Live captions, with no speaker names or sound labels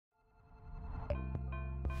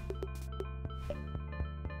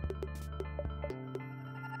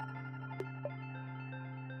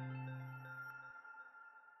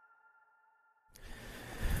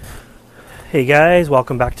Hey guys,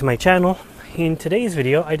 welcome back to my channel. In today's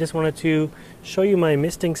video, I just wanted to show you my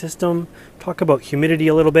misting system, talk about humidity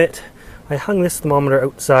a little bit. I hung this thermometer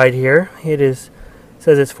outside here. Says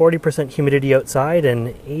it's 40% humidity outside and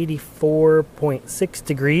 84.6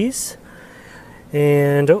 degrees.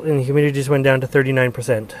 And the humidity just went down to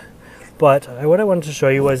 39%. But what I wanted to show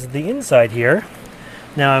you was the inside here.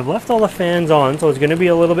 Now I've left all the fans on, so it's going to be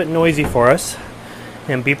a little bit noisy for us.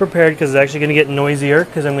 And be prepared because it's actually going to get noisier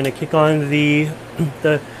because I'm going to kick on the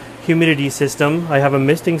humidity system. I have a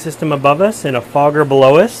misting system above us and a fogger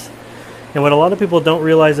below us. And what a lot of people don't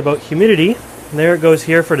realize about humidity, there it goes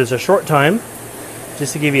here for just a short time,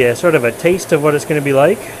 just to give you a sort of a taste of what it's going to be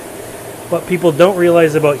like. What people don't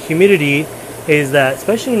realize about humidity is that,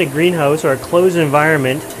 especially in a greenhouse or a closed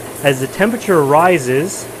environment, as the temperature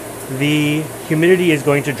rises, the humidity is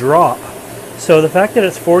going to drop. So the fact that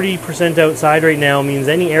it's 40% outside right now means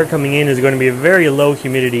any air coming in is going to be a very low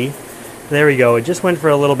humidity. There we go, it just went for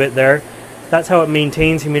a little bit there. That's how it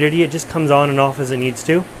maintains humidity. It just comes on and off as it needs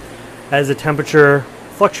to, as the temperature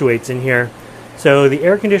fluctuates in here. So the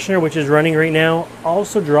air conditioner, which is running right now,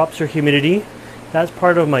 also drops your humidity. That's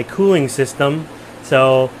part of my cooling system.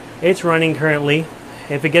 So it's running currently.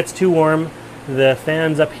 If it gets too warm, the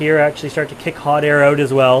fans up here actually start to kick hot air out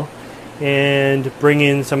as well and bring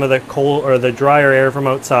in some of the cold or the drier air from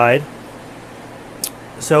outside.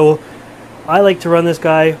 So I like to run this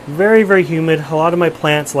guy very, very humid. A lot of my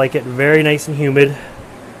plants like it very nice and humid.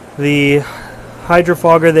 The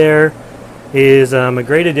hydrofogger there is a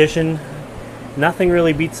great addition. Nothing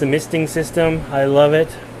really beats the misting system. I love it.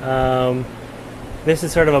 This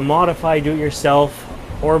is sort of a modified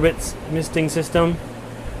do-it-yourself Orbit's misting system.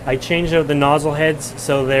 I changed out the nozzle heads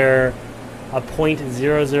so they're a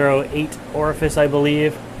 0.008 orifice, I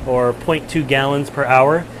believe, or 0.2 gallons per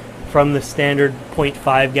hour from the standard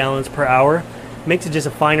 0.5 gallons per hour. Makes it just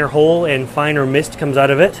a finer hole and finer mist comes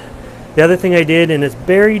out of it. The other thing I did, and it's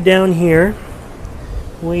buried down here,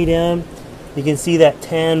 way down, you can see that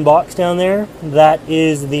tan box down there. That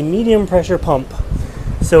is the medium pressure pump.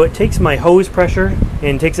 So it takes my hose pressure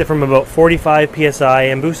and takes it from about 45 psi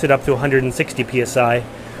and boosts it up to 160 psi.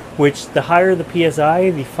 Which the higher the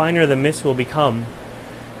PSI, the finer the mist will become.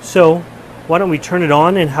 So why don't we turn it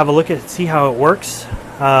on and have a look at see how it works.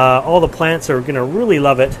 All the plants are going to really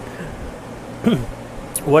love it.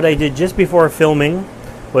 What I did just before filming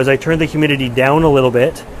was I turned the humidity down a little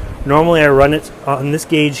bit. Normally I run it on this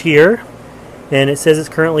gauge here, and it says it's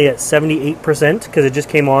currently at 78% because it just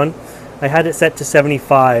came on. I had it set to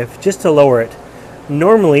 75 just to lower it.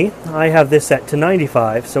 Normally, I have this set to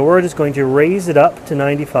 95, so we're just going to raise it up to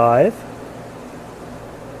 95.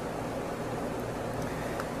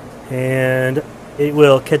 And it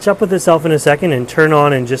will catch up with itself in a second and turn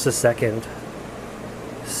on in just a second.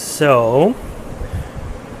 So,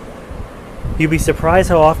 you'd be surprised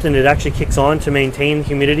how often it actually kicks on to maintain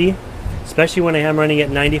humidity, especially when I am running at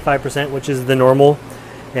 95%, which is the normal.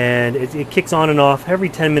 And it kicks on and off every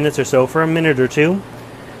 10 minutes or so for a minute or two.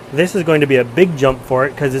 This is going to be a big jump for it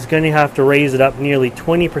because it's going to have to raise it up nearly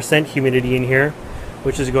 20% humidity in here,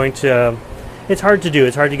 which is going to, it's hard to do.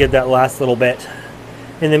 It's hard to get that last little bit.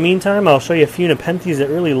 In the meantime, I'll show you a few Nepenthes that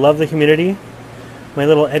really love the humidity. My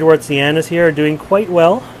little Edwardsianas here are doing quite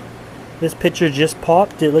well. This picture just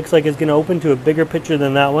popped. It looks like it's going to open to a bigger picture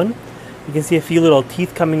than that one. You can see a few little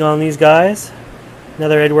teeth coming on these guys.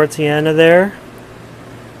 Another Edwardsiana there.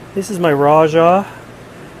 This is my Rajah.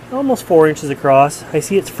 Almost 4 inches across. I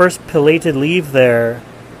see its first pillated leaf there,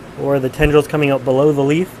 or the tendrils coming out below the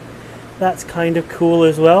leaf. That's kind of cool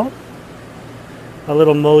as well. A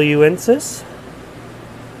little Moliuensis.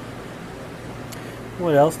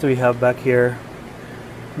 What else do we have back here?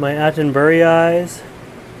 My Attenburyi.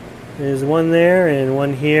 There's one there and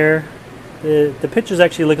one here. The pictures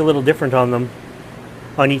actually look a little different on them.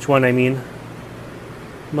 On each one, I mean.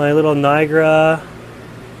 My little Niagara.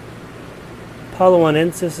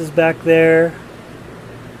 Paluanensis is back there.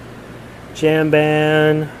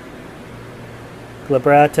 Jamban.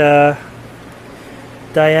 Glabrata.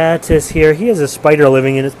 Diatis here. He has a spider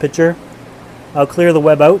living in his picture. I'll clear the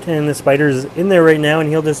web out and the spider's in there right now and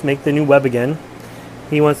he'll just make the new web again.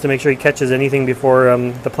 He wants to make sure he catches anything before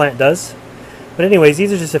the plant does. But anyways,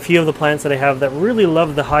 these are just a few of the plants that I have that really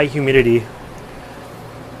love the high humidity.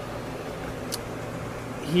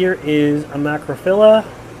 Here is a Macrophylla.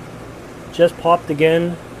 Just popped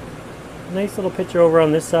again. Nice little picture over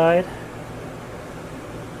on this side.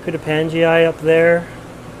 Kudapangii up there.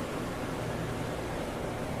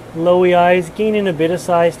 Lowy eyes, gaining a bit of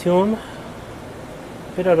size to them.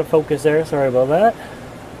 A bit out of focus there, sorry about that.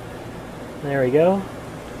 There we go.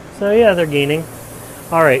 So yeah, they're gaining.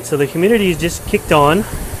 Alright, so the humidity's just kicked on.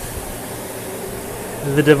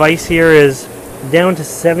 the device here is down to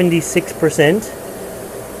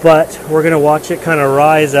 76%, but we're going to watch it kind of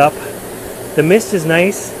rise up. The mist is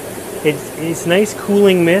nice. It's nice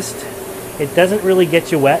cooling mist. It doesn't really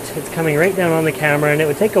get you wet. It's coming right down on the camera, and it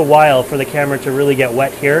would take a while for the camera to really get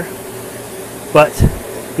wet here. But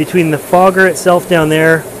between the fogger itself down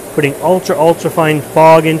there, putting ultra fine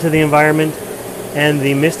fog into the environment, and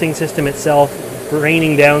the misting system itself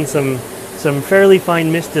raining down some fairly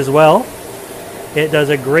fine mist as well, it does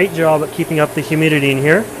a great job at keeping up the humidity in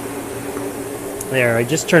here. There, I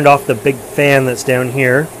just turned off the big fan that's down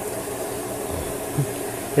here.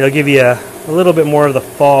 It'll give you a little bit more of the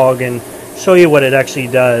fog and show you what it actually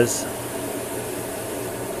does.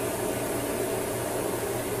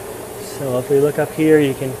 So if we look up here,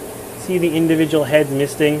 you can see the individual heads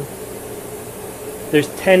misting. There's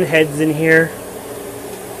 10 heads in here.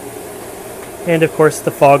 And of course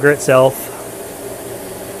the fogger itself.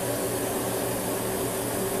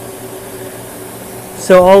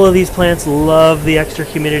 So all of these plants love the extra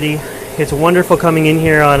humidity. It's wonderful coming in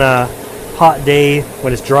here on a hot day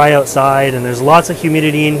when it's dry outside and there's lots of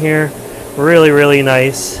humidity in here. Really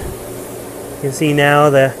nice. You can see now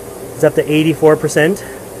it's up to 84%,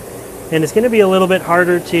 and it's going to be a little bit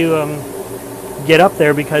harder to get up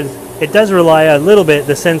there because it does rely a little bit,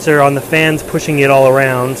 the sensor on the fans pushing it all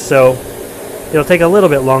around, so it'll take a little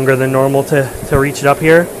bit longer than normal to reach it up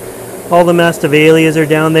here. All the Masdevallias are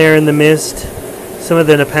down there in the mist. Some of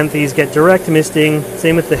the Nepenthes get direct misting,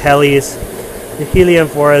 same with the Helis. The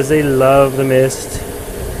Helianthores, they love the mist.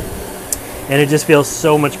 And it just feels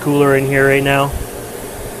so much cooler in here right now.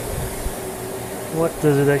 What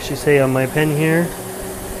does it actually say on my pen here?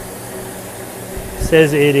 It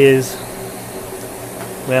says it is,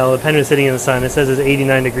 well, the pen is sitting in the sun. It says it's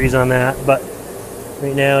 89 degrees on that, but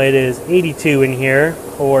right now it is 82 in here,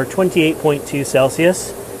 or 28.2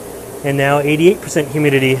 Celsius, and now 88%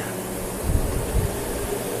 humidity.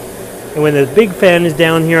 And when the big fan is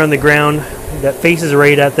down here on the ground that faces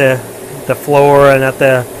right at the floor and at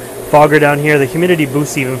the fogger down here, the humidity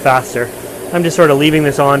boosts even faster. I'm just sort of leaving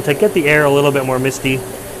this on to get the air a little bit more misty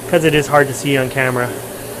because it is hard to see on camera.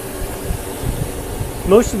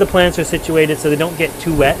 Most of the plants are situated so they don't get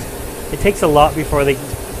too wet. It takes a lot before they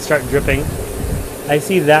start dripping. I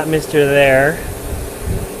see that mister there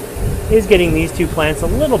is getting these two plants a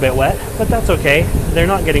little bit wet, but that's okay. They're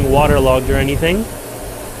not getting waterlogged or anything.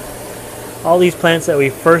 All these plants that we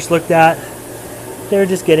first looked at, they're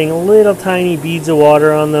just getting little tiny beads of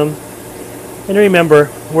water on them. And remember,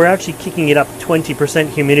 we're actually kicking it up 20%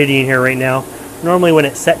 humidity in here right now. Normally when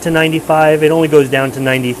it's set to 95, it only goes down to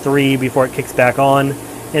 93 before it kicks back on,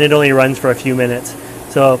 and it only runs for a few minutes.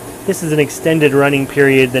 So this is an extended running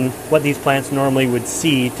period than what these plants normally would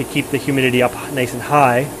see to keep the humidity up nice and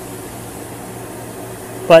high.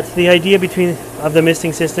 But the idea of the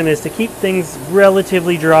misting system is to keep things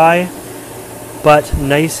relatively dry, but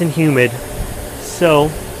nice and humid. So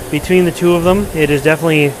between the two of them, it is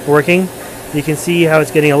definitely working. You can see how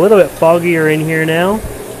it's getting a little bit foggier in here now.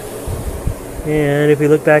 And if we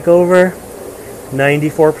look back over,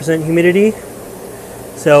 94% humidity.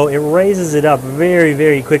 So it raises it up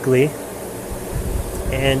very quickly.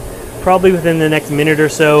 And probably within the next minute or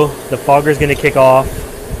so, the fogger is going to kick off.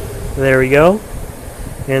 There we go.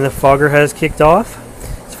 And the fogger has kicked off.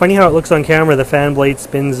 It's funny how it looks on camera. The fan blade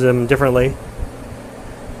spins differently.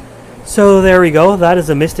 So there we go. That is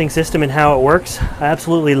the misting system and how it works. I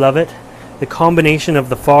absolutely love it. The combination of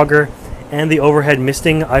the fogger and the overhead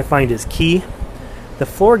misting I find is key. The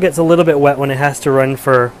floor gets a little bit wet when it has to run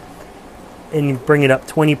and bring it up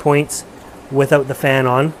 20 points without the fan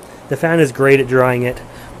on. The fan is great at drying it,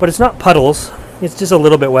 but it's not puddles. It's just a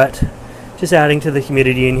little bit wet, just adding to the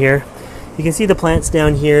humidity in here. You can see the plants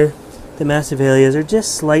down here. The Masdevallias are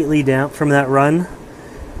just slightly damp from that run.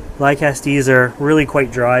 Lycastes are really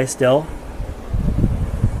quite dry still.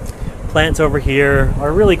 Plants over here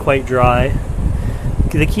are really quite dry.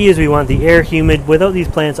 The key is we want the air humid without these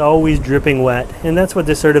plants always dripping wet, and that's what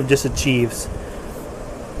this sort of just achieves.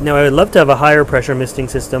 Now I would love to have a higher pressure misting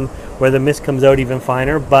system where the mist comes out even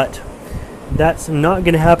finer, but that's not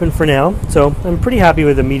going to happen for now. So I'm pretty happy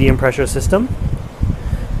with the medium pressure system.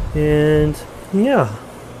 And yeah,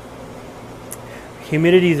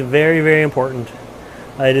 humidity is very important.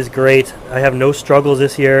 It is great. I have no struggles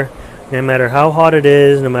this year. No matter how hot it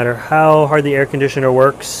is, no matter how hard the air conditioner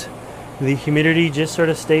works, the humidity just sort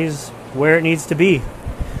of stays where it needs to be.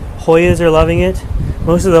 Hoyas are loving it.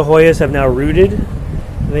 Most of the Hoyas have now rooted.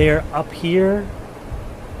 They are up here.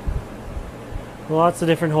 Lots of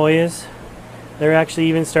different Hoyas. They're actually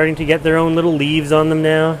even starting to get their own little leaves on them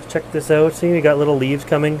now. Check this out. See, we got little leaves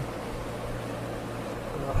coming.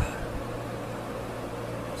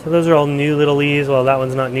 So those are all new little leaves. Well, that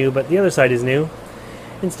one's not new, but the other side is new.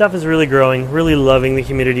 And stuff is really growing, really loving the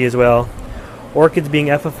humidity as well. Orchids being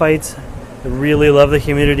epiphytes, really love the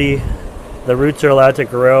humidity. The roots are allowed to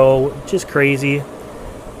grow, just crazy.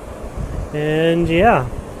 And yeah,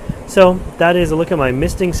 so that is a look at my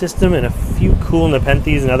misting system and a few cool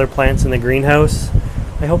Nepenthes and other plants in the greenhouse.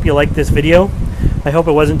 I hope you liked this video. I hope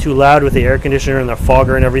it wasn't too loud with the air conditioner and the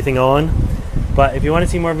fogger and everything on. But if you want to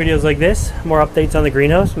see more videos like this, more updates on the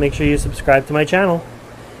greenhouse, make sure you subscribe to my channel.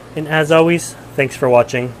 And as always, thanks for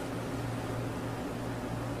watching.